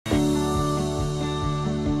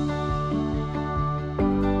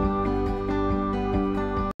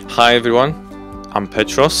Hi everyone, I'm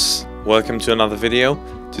Petros. Welcome to another video.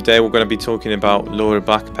 Today we're going to be talking about lower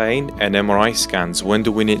back pain and MRI scans. When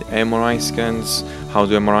do we need MRI scans? How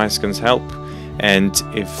do MRI scans help? And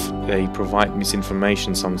if they provide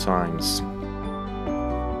misinformation sometimes.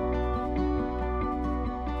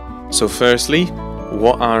 So firstly,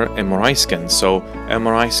 what are MRI scans? So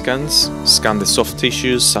MRI scans scan the soft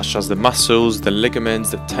tissues such as the muscles, the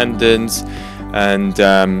ligaments, the tendons, and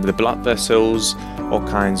the blood vessels, all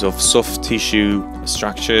kinds of soft tissue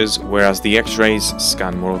structures, whereas the X-rays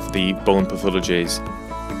scan more of the bone pathologies.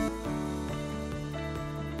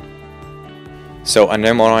 So an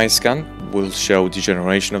MRI scan will show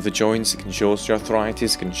degeneration of the joints, it can show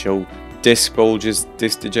osteoarthritis, it can show disc bulges,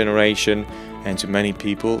 disc degeneration, and to many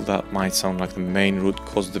people that might sound like the main root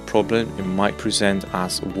cause of the problem. It might present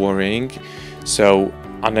as worrying. So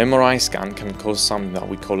an MRI scan can cause something that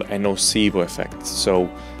we call a nocebo effect. So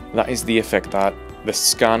that is the effect that the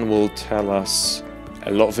scan will tell us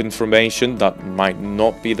a lot of information that might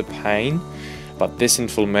not be the pain, but this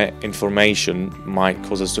information might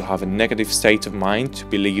cause us to have a negative state of mind, to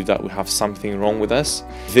believe that we have something wrong with us.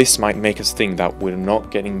 This might make us think that we're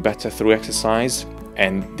not getting better through exercise,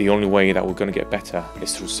 and the only way that we're going to get better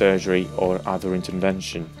is through surgery or other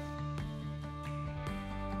intervention.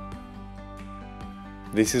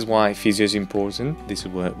 This is why physio is important. This is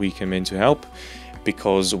where we come in to help,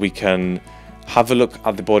 because we can have a look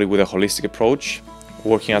at the body with a holistic approach,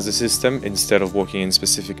 working as a system instead of working in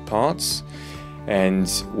specific parts,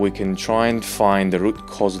 and we can try and find the root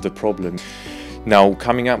cause of the problem. Now,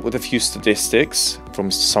 coming up with a few statistics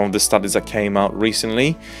from some of the studies that came out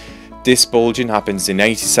recently, disc bulging happens in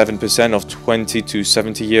 87% of 20 to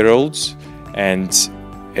 70-year-olds, and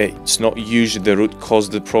it's not usually the root cause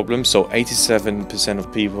of the problem. So 87%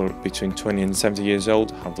 of people between 20 and 70 years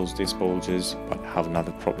old have those disc bulges, but have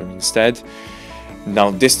another problem instead.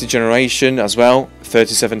 Now, disc degeneration as well,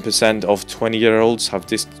 37% of 20-year-olds have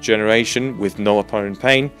disc degeneration with no apparent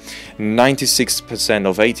pain. 96%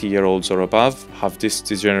 of 80-year-olds or above have disc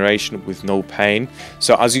degeneration with no pain.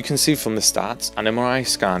 So as you can see from the stats, an MRI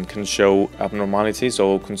scan can show abnormalities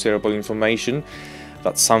or considerable information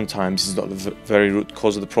that sometimes is not the very root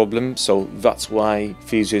cause of the problem. So that's why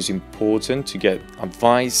physio is important, to get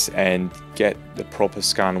advice and get the proper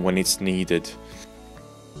scan when it's needed.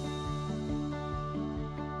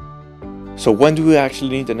 So when do we actually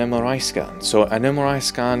need an MRI scan? So an MRI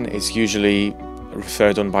scan is usually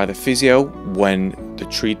referred on by the physio when the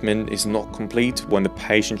treatment is not complete, when the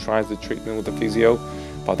patient tries the treatment with the physio,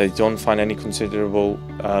 but they don't find any considerable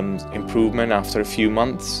improvement after a few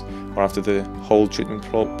months, or after the whole treatment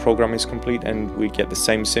program is complete and we get the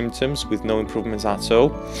same symptoms with no improvements at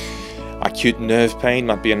all. Acute nerve pain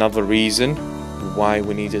might be another reason why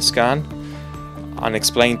we need a scan.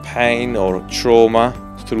 Unexplained pain or trauma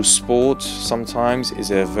through sport sometimes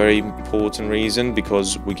is a very important reason,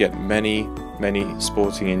 because we get many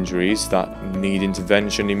sporting injuries that need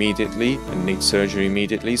intervention immediately and need surgery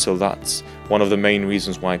immediately. So that's one of the main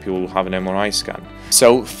reasons why people have an MRI scan.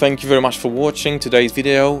 So thank you very much for watching today's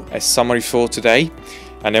video. A summary for today: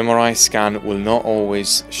 an MRI scan will not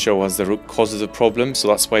always show us the root cause of the problem, so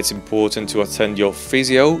that's why it's important to attend your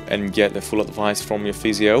physio and get the full advice from your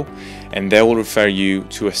physio, and they will refer you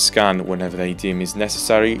to a scan whenever they deem is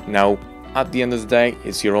necessary. Now, at the end of the day,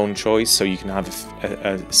 it's your own choice, so you can have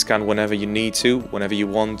a scan whenever you need to, whenever you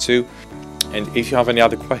want to. And if you have any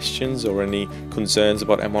other questions or any concerns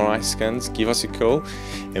about MRI scans, give us a call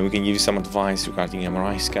and we can give you some advice regarding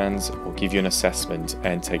MRI scans, or give you an assessment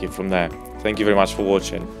and take it from there. Thank you very much for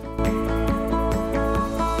watching.